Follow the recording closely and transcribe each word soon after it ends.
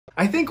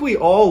I think we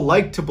all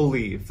like to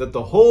believe that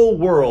the whole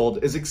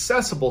world is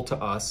accessible to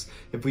us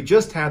if we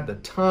just had the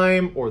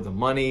time or the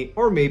money,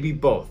 or maybe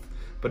both.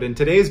 But in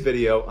today's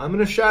video, I'm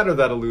going to shatter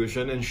that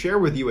illusion and share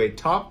with you a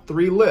top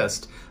 3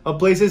 list of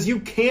places you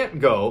can't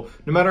go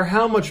no matter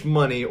how much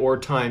money or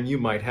time you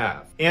might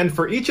have. And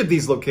for each of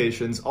these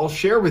locations, I'll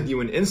share with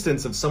you an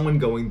instance of someone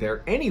going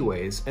there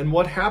anyways and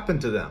what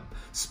happened to them.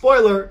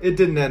 Spoiler, it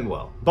didn't end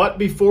well. But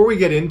before we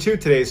get into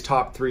today's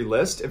top 3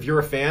 list, if you're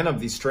a fan of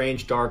the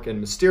strange, dark,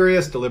 and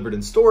mysterious delivered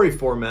in story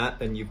format,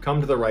 then you've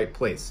come to the right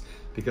place,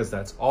 because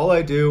that's all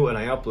I do, and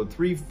I upload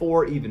 3,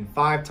 4, even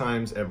 5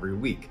 times every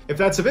week. If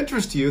that's of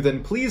interest to you,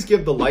 then please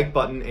give the like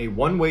button a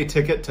one-way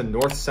ticket to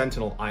North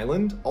Sentinel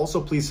Island. Also,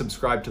 please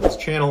subscribe to this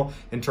channel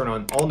and turn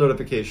on all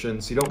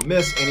notifications so you don't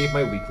miss any of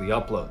my weekly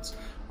uploads.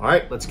 All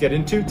right, let's get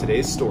into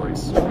today's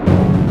stories.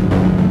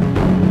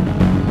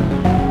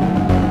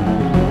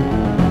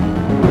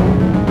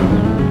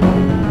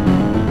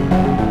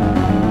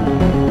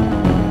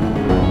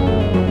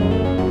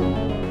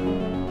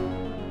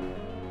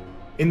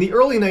 In the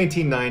early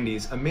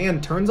 1990s, a man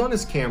turns on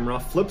his camera,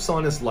 flips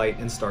on his light,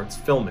 and starts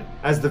filming.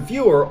 As the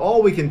viewer,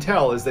 all we can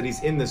tell is that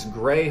he's in this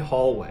gray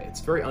hallway.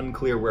 It's very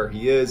unclear where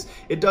he is.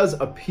 It does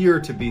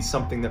appear to be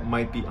something that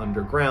might be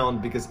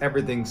underground because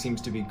everything seems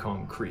to be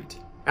concrete.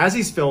 As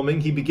he's filming,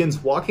 he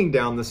begins walking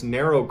down this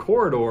narrow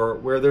corridor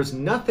where there's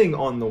nothing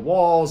on the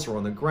walls or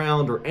on the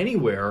ground or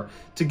anywhere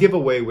to give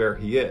away where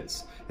he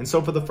is. And so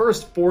for the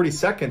first 40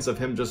 seconds of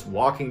him just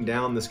walking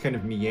down this kind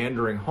of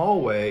meandering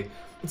hallway,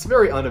 it's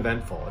very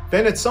uneventful.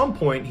 Then at some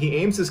point, he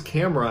aims his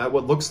camera at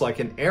what looks like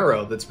an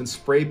arrow that's been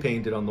spray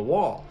painted on the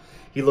wall.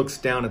 He looks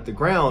down at the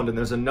ground and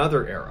there's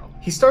another arrow.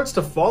 He starts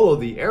to follow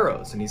the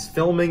arrows and he's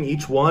filming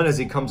each one as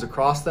he comes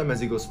across them, as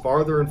he goes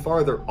farther and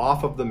farther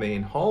off of the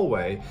main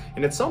hallway.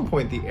 And at some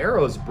point the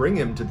arrows bring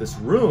him to this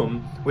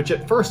room, which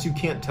at first you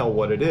can't tell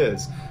what it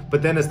is.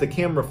 But then as the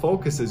camera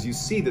focuses, you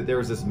see that there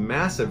is this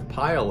massive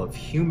pile of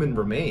human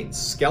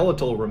remains,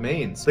 skeletal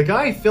remains. The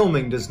guy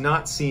filming does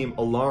not seem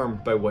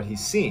alarmed by what he's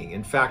seeing.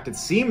 In fact, it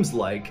seems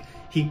like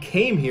he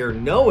came here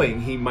knowing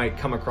he might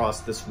come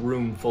across this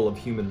room full of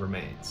human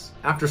remains.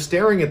 After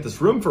staring at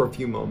this room for a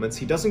few moments,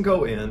 he doesn't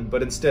go in,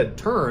 but instead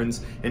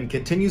turns and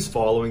continues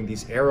following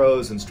these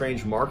arrows and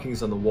strange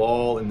markings on the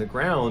wall and the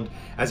ground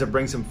as it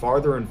brings him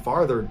farther and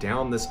farther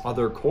down this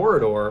other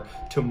corridor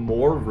to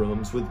more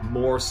rooms with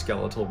more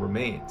skeletal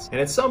remains. And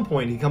at some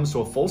point, he comes to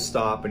a full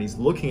stop and he's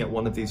looking at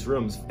one of these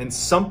rooms and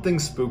something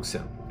spooks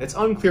him. It's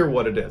unclear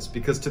what it is,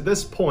 because to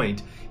this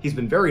point, he's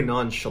been very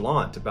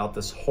nonchalant about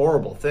this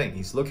horrible thing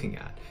he's looking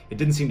at. It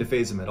didn't seem to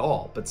faze him at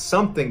all, but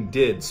something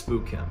did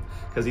spook him,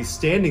 because he's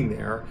standing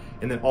there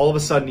and then all of a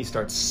sudden he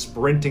starts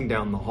sprinting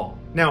down the hall.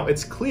 Now,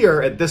 it's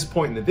clear at this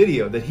point in the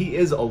video that he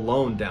is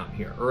alone down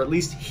here, or at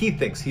least he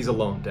thinks he's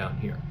alone down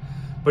here.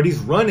 But he's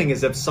running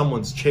as if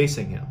someone's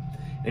chasing him.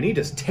 And he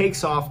just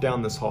takes off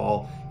down this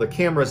hall. The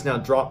camera is now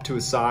dropped to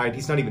his side.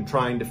 He's not even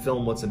trying to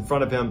film what's in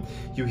front of him.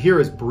 You hear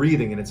his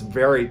breathing and it's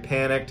very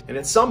panicked. And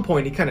at some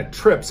point he kind of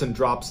trips and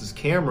drops his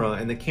camera,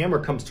 and the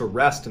camera comes to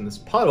rest in this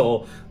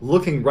puddle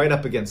looking right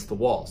up against the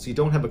wall. So you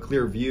don't have a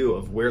clear view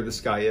of where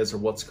this guy is or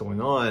what's going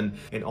on.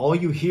 And all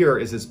you hear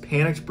is his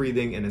panicked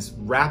breathing and his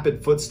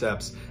rapid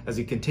footsteps as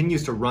he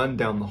continues to run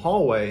down the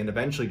hallway and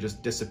eventually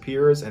just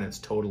disappears, and it's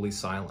totally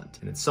silent.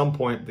 And at some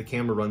point the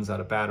camera runs out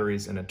of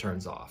batteries and it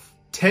turns off.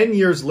 10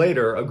 years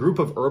later, a group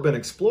of urban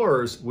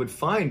explorers would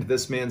find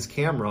this man's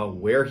camera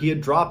where he had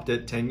dropped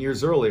it 10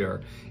 years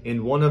earlier,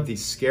 in one of the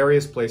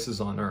scariest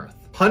places on Earth.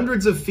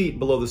 Hundreds of feet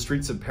below the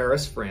streets of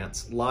Paris,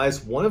 France,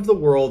 lies one of the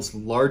world's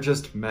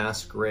largest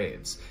mass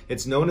graves.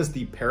 It's known as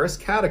the Paris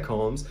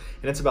Catacombs,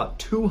 and it's about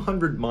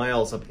 200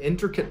 miles of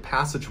intricate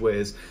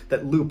passageways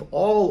that loop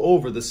all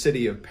over the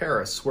city of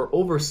Paris, where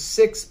over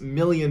 6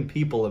 million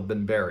people have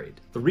been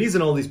buried. The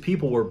reason all these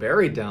people were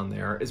buried down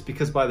there is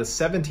because by the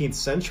 17th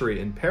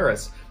century in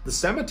Paris, the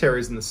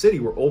cemeteries in the city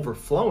were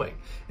overflowing,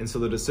 and so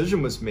the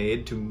decision was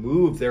made to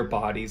move their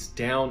bodies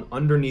down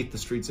underneath the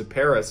streets of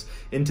Paris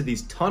into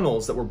these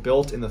tunnels that were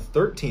built in the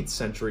 13th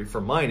century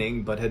for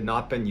mining, but had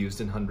not been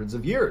used in hundreds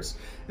of years.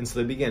 And so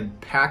they began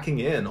packing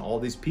in all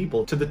these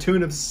people to the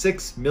tune of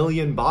 6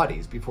 million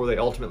bodies before they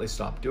ultimately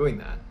stopped doing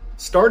that.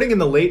 Starting in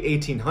the late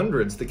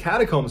 1800s, the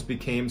catacombs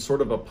became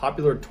sort of a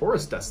popular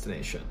tourist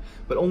destination,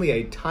 but only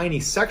a tiny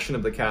section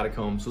of the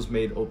catacombs was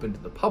made open to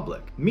the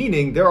public,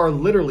 meaning there are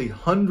literally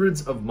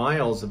hundreds of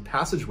miles of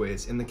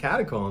passageways in the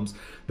catacombs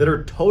that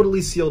are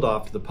totally sealed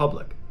off to the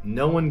public.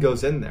 No one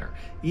goes in there,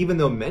 even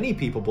though many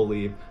people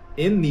believe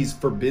in these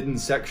forbidden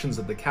sections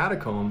of the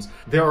catacombs,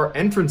 there are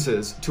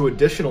entrances to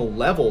additional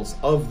levels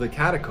of the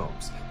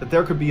catacombs, that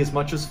there could be as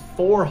much as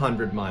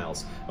 400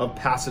 miles of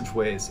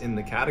passageways in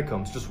the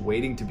catacombs just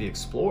waiting to be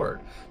explored,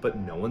 but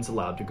no one's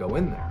allowed to go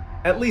in there.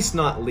 At least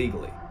not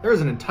legally.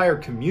 There's an entire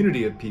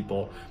community of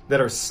people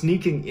that are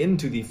sneaking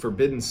into the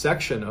forbidden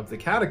section of the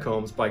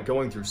catacombs by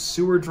going through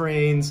sewer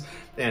drains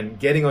and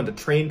getting onto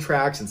train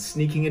tracks and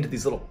sneaking into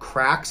these little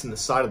cracks in the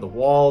side of the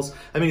walls.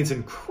 I mean, it's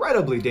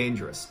incredibly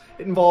dangerous.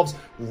 It involves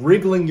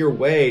wriggling your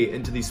way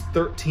into these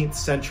 13th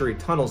century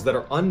tunnels that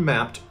are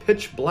unmapped,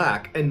 pitch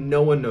black, and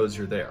no one knows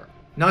you're there.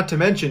 Not to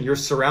mention, you're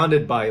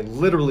surrounded by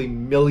literally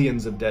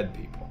millions of dead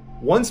people.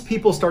 Once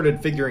people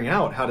started figuring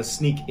out how to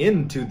sneak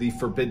into the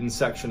forbidden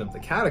section of the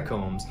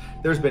catacombs,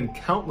 there's been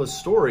countless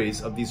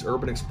stories of these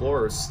urban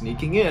explorers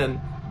sneaking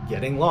in,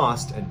 getting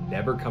lost, and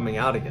never coming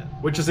out again.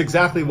 Which is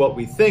exactly what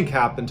we think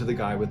happened to the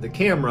guy with the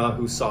camera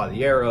who saw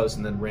the arrows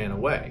and then ran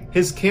away.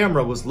 His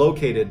camera was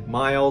located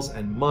miles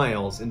and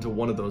miles into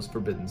one of those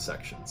forbidden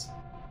sections.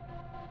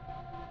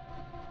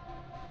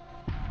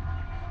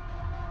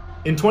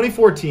 In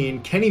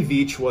 2014, Kenny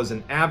Veach was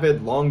an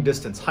avid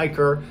long-distance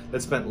hiker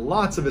that spent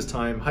lots of his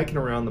time hiking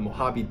around the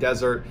Mojave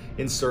Desert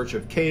in search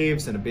of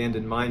caves and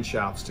abandoned mine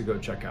shafts to go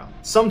check out.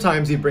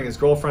 Sometimes he'd bring his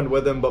girlfriend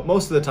with him, but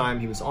most of the time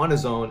he was on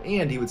his own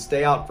and he would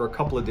stay out for a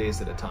couple of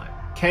days at a time.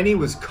 Kenny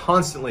was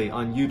constantly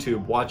on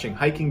YouTube watching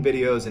hiking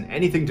videos and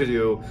anything to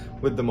do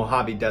with the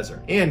Mojave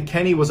Desert. And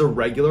Kenny was a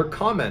regular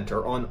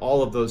commenter on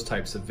all of those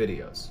types of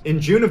videos. In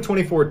June of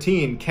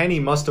 2014, Kenny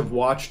must have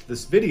watched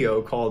this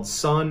video called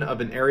Son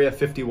of an Area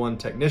 51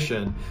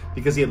 Technician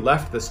because he had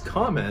left this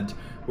comment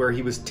where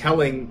he was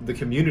telling the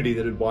community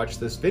that had watched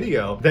this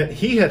video that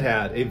he had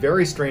had a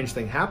very strange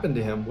thing happen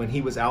to him when he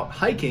was out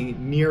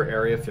hiking near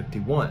Area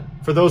 51.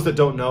 For those that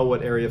don't know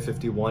what Area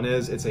 51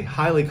 is, it's a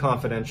highly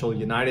confidential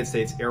United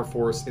States Air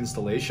Force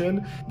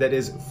installation that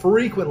is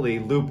frequently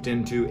looped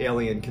into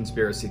alien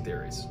conspiracy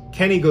theories.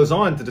 Kenny goes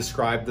on to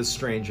describe this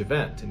strange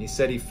event, and he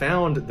said he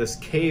found this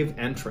cave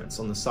entrance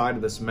on the side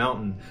of this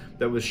mountain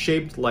that was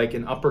shaped like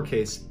an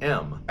uppercase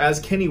M. As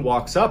Kenny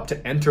walks up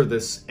to enter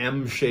this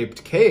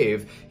M-shaped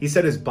cave, he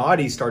said his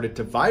body started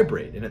to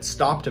vibrate and it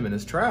stopped him in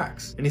his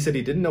tracks. And he said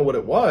he didn't know what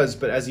it was,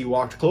 but as he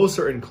walked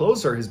closer and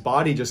closer, his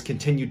body just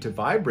continued to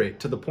vibrate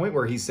to the point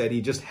where he said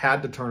he just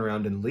had to turn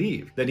around and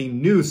leave, that he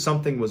knew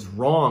something was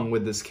wrong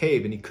with this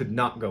cave and he could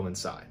not go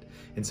inside.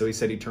 And so he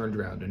said he turned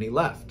around and he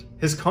left.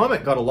 His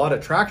comment got a lot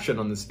of traction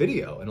on this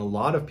video, and a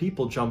lot of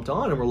people jumped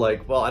on and were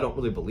like, well, I don't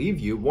really believe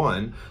you,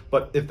 one,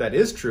 but if that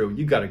is true,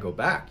 you gotta go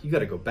back. You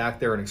gotta go back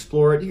there and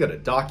explore it. You gotta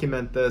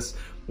document this.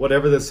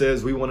 Whatever this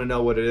is, we want to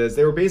know what it is.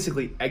 They were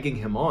basically egging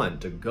him on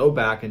to go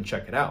back and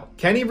check it out.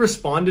 Kenny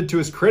responded to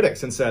his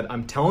critics and said,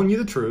 I'm telling you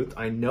the truth.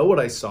 I know what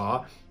I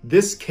saw.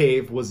 This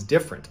cave was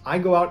different. I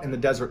go out in the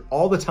desert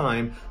all the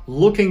time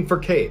looking for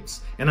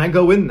caves, and I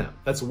go in them.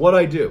 That's what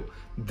I do.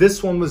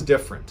 This one was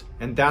different,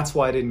 and that's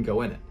why I didn't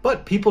go in it.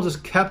 But people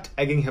just kept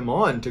egging him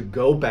on to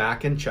go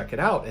back and check it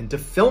out and to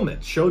film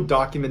it, show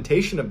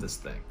documentation of this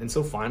thing. And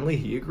so finally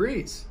he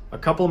agrees. A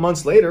couple of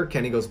months later,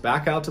 Kenny goes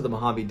back out to the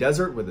Mojave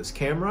Desert with his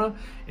camera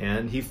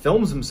and he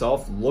films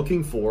himself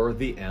looking for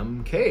the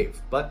M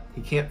cave, but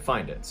he can't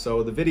find it.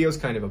 So the video's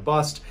kind of a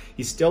bust.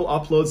 He still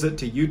uploads it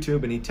to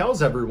YouTube and he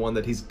tells everyone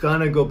that he's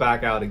gonna go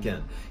back out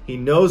again. He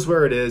knows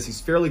where it is.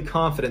 He's fairly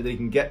confident that he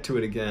can get to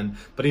it again,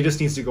 but he just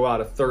needs to go out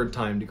a third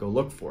time to go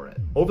look for it.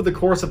 Over the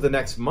course of the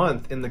next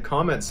month, in the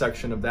comment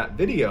section of that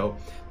video,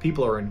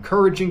 people are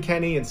encouraging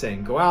Kenny and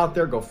saying, go out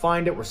there, go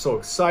find it, we're so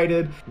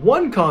excited.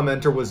 One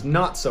commenter was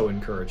not so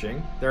encouraging.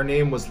 Their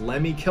name was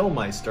Lemmy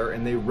Killmeister,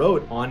 and they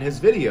wrote on his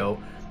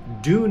video,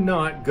 do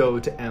not go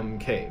to M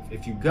Cave.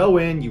 If you go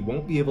in, you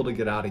won't be able to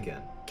get out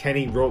again.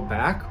 Kenny wrote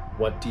back,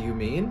 what do you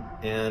mean?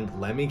 And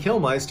Lemmy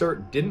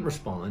Killmeister didn't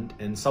respond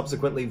and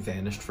subsequently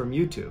vanished from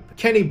YouTube.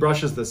 Kenny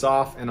brushes this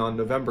off, and on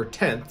November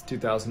 10th,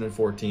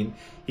 2014,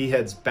 he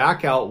heads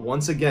back out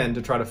once again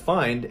to try to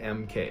find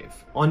M Cave.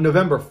 On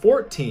November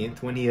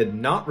 14th, when he had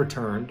not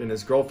returned and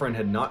his girlfriend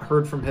had not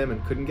heard from him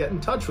and couldn't get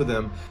in touch with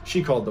him,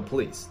 she called the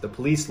police. The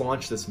police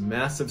launched this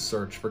massive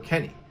search for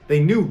Kenny. They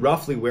knew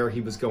roughly where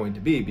he was going to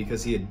be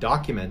because he had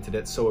documented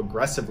it so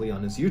aggressively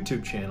on his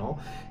YouTube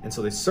channel, and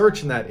so they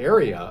search in that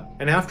area,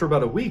 and after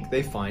about a week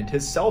they find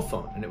his cell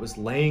phone, and it was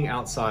laying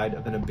outside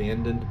of an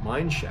abandoned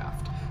mine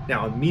shaft.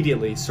 Now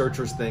immediately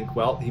searchers think,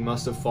 well, he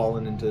must have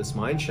fallen into this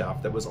mine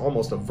shaft that was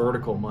almost a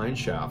vertical mine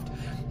shaft.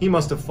 He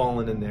must have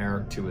fallen in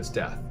there to his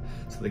death.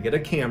 So they get a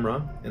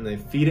camera and they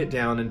feed it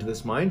down into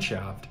this mine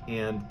shaft,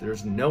 and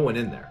there's no one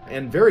in there.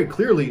 And very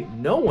clearly,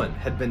 no one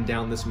had been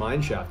down this mine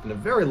shaft in a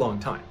very long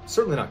time.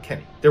 Certainly not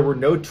Kenny. There were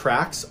no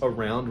tracks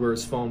around where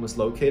his phone was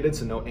located,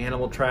 so no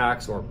animal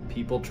tracks or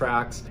people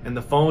tracks. And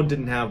the phone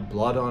didn't have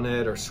blood on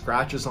it or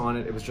scratches on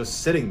it. It was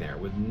just sitting there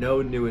with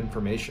no new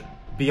information.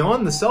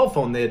 Beyond the cell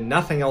phone, they had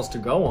nothing else to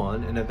go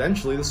on, and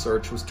eventually the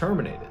search was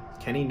terminated.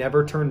 Kenny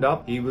never turned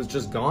up. He was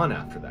just gone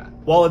after that.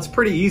 While it's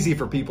pretty easy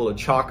for people to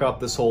chalk up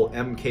this whole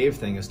M Cave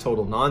thing as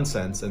total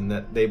nonsense and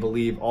that they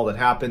believe all that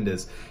happened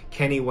is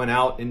Kenny went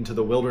out into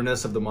the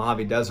wilderness of the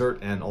Mojave Desert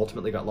and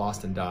ultimately got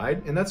lost and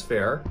died, and that's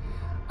fair,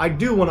 I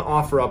do want to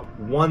offer up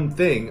one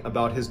thing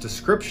about his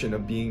description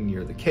of being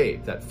near the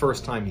cave, that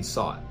first time he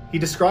saw it. He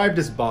described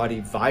his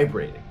body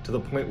vibrating to the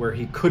point where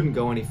he couldn't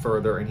go any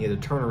further and he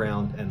had to turn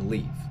around and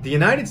leave. The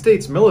United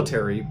States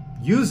military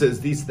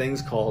uses these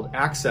things called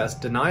access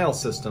denial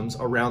systems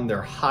around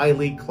their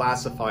highly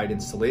classified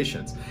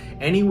installations.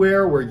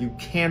 Anywhere where you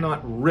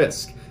cannot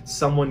risk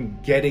someone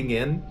getting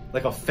in,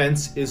 like a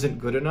fence isn't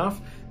good enough,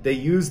 they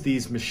use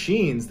these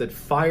machines that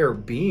fire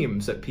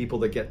beams at people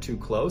that get too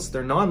close.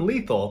 They're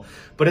non-lethal,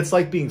 but it's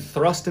like being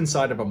thrust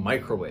inside of a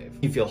microwave.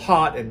 You feel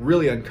hot and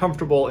really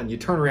uncomfortable, and you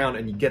turn around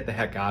and you get the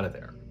heck out of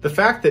there. The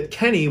fact that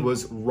Kenny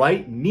was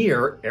right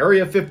near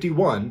Area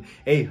 51,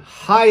 a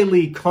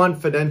highly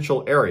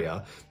confidential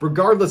area,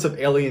 regardless of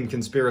alien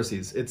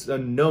conspiracies, it's a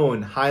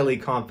known highly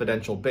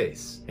confidential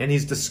base. And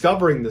he's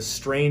discovering this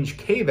strange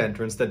cave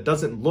entrance that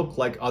doesn't look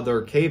like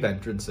other cave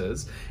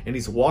entrances, and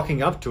he's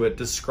walking up to it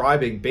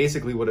describing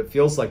basically what it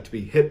feels like to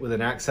be hit with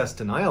an access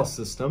denial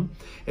system.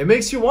 It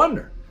makes you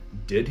wonder,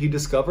 did he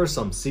discover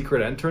some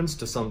secret entrance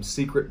to some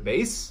secret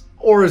base?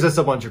 Or is this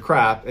a bunch of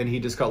crap and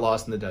he just got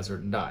lost in the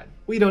desert and died?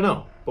 We don't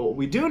know. But what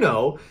we do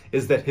know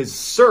is that his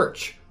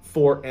search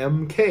for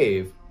M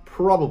Cave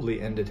probably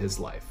ended his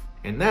life.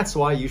 And that's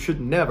why you should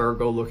never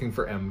go looking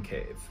for M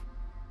Cave.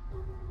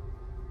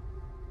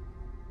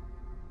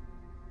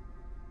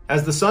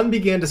 As the sun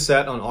began to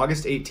set on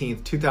August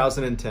 18th,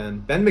 2010,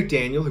 Ben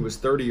McDaniel, who was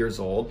 30 years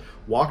old,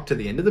 walked to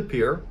the end of the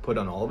pier, put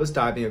on all of his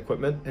diving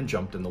equipment, and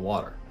jumped in the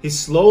water. He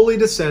slowly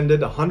descended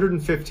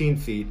 115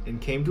 feet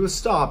and came to a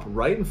stop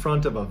right in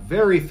front of a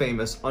very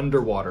famous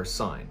underwater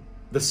sign.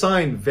 The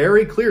sign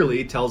very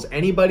clearly tells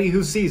anybody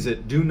who sees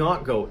it, do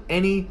not go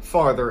any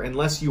farther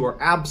unless you are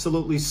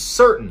absolutely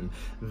certain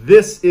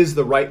this is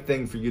the right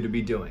thing for you to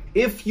be doing.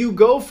 If you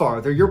go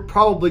farther, you're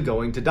probably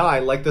going to die,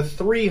 like the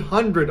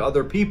 300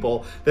 other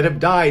people that have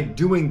died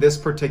doing this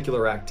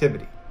particular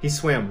activity. He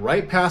swam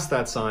right past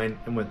that sign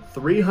and went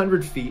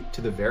 300 feet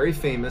to the very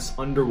famous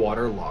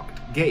underwater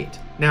locked gate.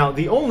 Now,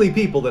 the only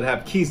people that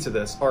have keys to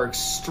this are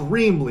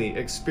extremely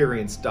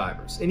experienced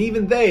divers, and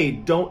even they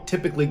don't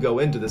typically go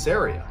into this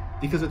area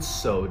because it's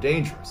so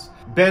dangerous.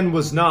 Ben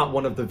was not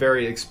one of the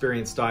very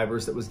experienced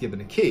divers that was given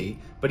a key,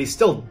 but he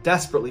still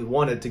desperately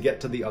wanted to get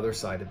to the other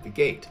side of the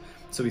gate.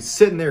 So he's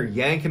sitting there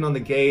yanking on the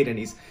gate, and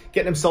he's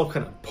getting himself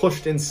kind of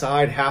pushed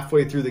inside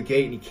halfway through the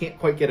gate, and he can't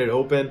quite get it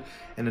open.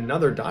 And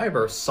another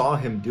diver saw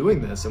him doing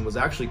this and was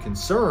actually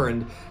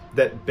concerned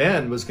that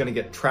Ben was going to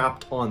get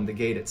trapped on the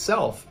gate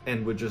itself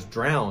and would just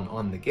drown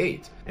on the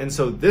gate. And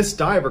so this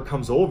diver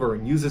comes over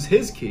and uses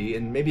his key,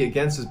 and maybe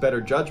against his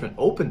better judgment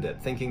opened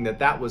it, thinking that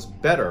that was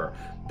better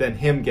than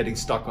him getting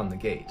stuck on the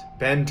gate.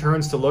 Ben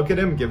turns to look at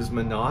him, gives him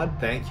a nod,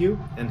 thank you,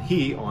 and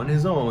he, on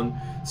his own,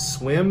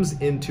 swims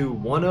into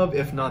one of,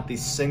 if not the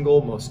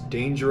single most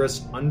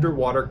dangerous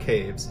underwater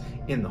caves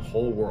in the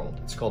whole world.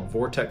 It's called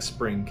Vortex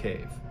Spring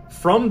Cave.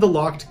 From the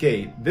locked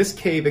gate, this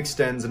cave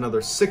extends another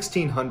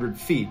 1,600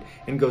 feet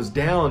and goes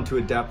down to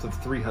a depth of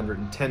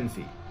 310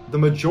 feet. The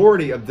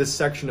majority of this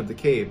section of the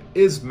cave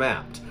is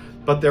mapped,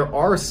 but there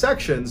are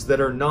sections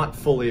that are not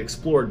fully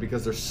explored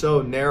because they're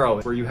so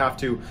narrow, where you have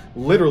to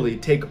literally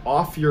take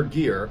off your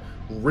gear,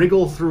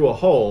 wriggle through a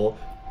hole,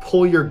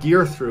 pull your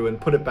gear through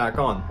and put it back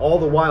on. All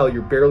the while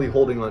you're barely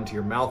holding onto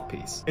your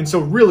mouthpiece. And so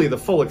really the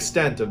full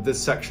extent of this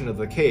section of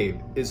the cave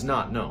is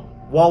not known.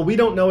 While we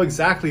don't know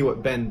exactly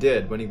what Ben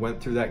did when he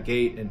went through that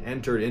gate and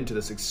entered into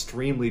this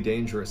extremely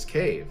dangerous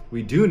cave,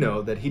 we do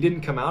know that he didn't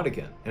come out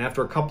again. And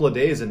after a couple of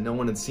days and no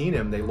one had seen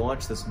him, they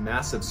launched this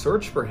massive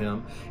search for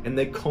him, and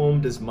they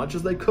combed as much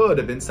as they could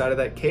of inside of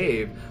that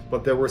cave,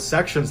 but there were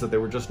sections that they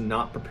were just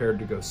not prepared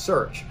to go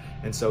search.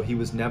 And so he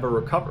was never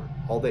recovered.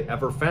 All they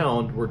ever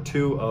found were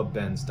 2 of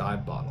Ben's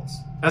dive bottles.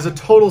 As a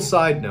total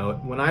side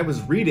note, when I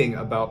was reading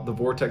about the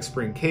Vortex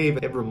Spring Cave,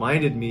 it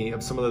reminded me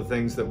of some of the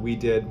things that we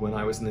did when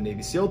I was in the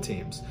Navy SEAL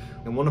teams.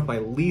 And one of my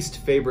least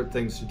favorite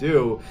things to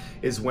do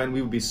is when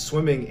we would be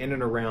swimming in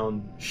and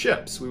around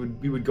ships.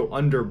 We would go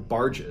under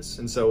barges.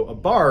 And so a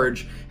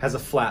barge has a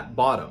flat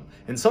bottom.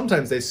 And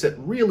sometimes they sit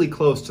really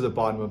close to the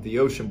bottom of the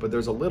ocean, but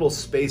there's a little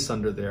space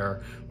under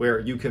there where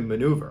you can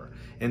maneuver.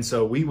 And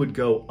so we would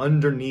go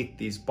underneath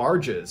these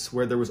barges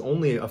where there was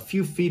only a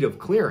few feet of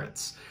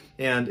clearance,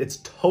 and it's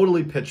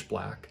totally pitch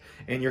black.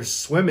 And you're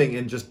swimming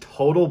in just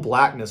total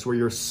blackness where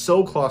you're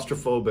so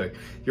claustrophobic.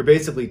 You're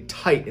basically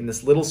tight in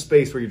this little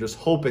space where you're just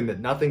hoping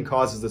that nothing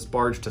causes this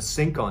barge to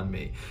sink on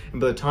me.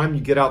 And by the time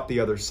you get out the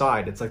other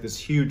side, it's like this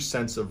huge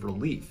sense of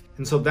relief.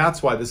 And so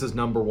that's why this is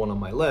 #1 on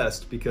my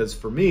list, because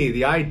for me,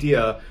 the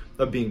idea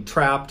of being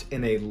trapped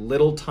in a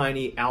little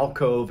tiny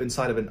alcove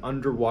inside of an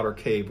underwater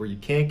cave where you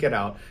can't get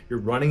out, you're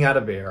running out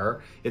of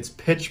air, it's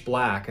pitch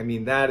black. I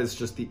mean, that is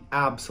just the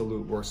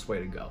absolute worst way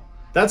to go.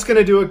 That's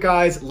gonna do it,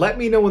 guys. Let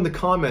me know in the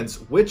comments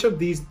which of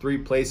these 3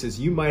 places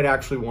you might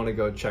actually want to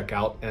go check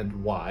out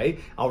and why.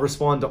 I'll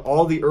respond to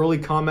all the early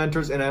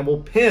commenters, and I will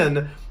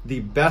pin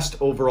the best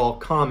overall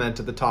comment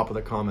at the top of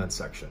the comment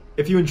section.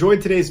 If you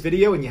enjoyed today's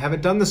video and you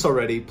haven't done this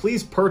already,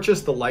 please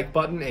purchase the like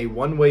button, a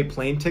one-way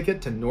plane ticket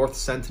to North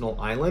Sentinel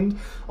Island.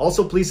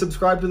 Also, please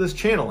subscribe to this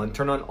channel and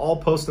turn on all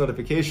post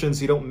notifications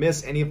so you don't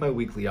miss any of my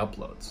weekly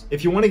uploads.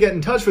 If you want to get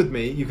in touch with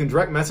me, you can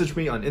direct message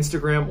me on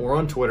Instagram or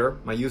on Twitter.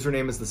 My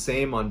username is the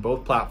same on both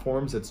both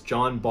platforms. It's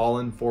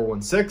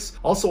JohnBallen416.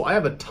 Also, I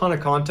have a ton of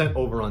content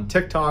over on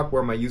TikTok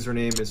where my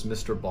username is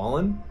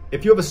MrBallen.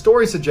 If you have a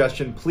story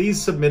suggestion,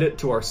 please submit it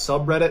to our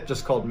subreddit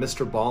just called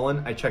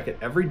MrBallen. I check it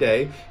every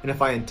day, and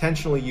if I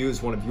intentionally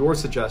use one of your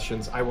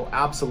suggestions, I will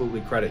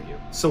absolutely credit you.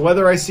 So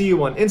whether I see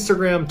you on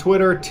Instagram,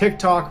 Twitter,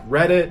 TikTok,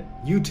 Reddit,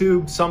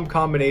 YouTube, some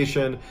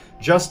combination,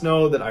 just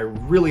know that I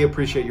really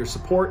appreciate your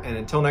support, and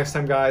until next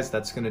time, guys,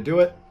 that's gonna do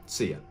it.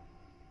 See ya.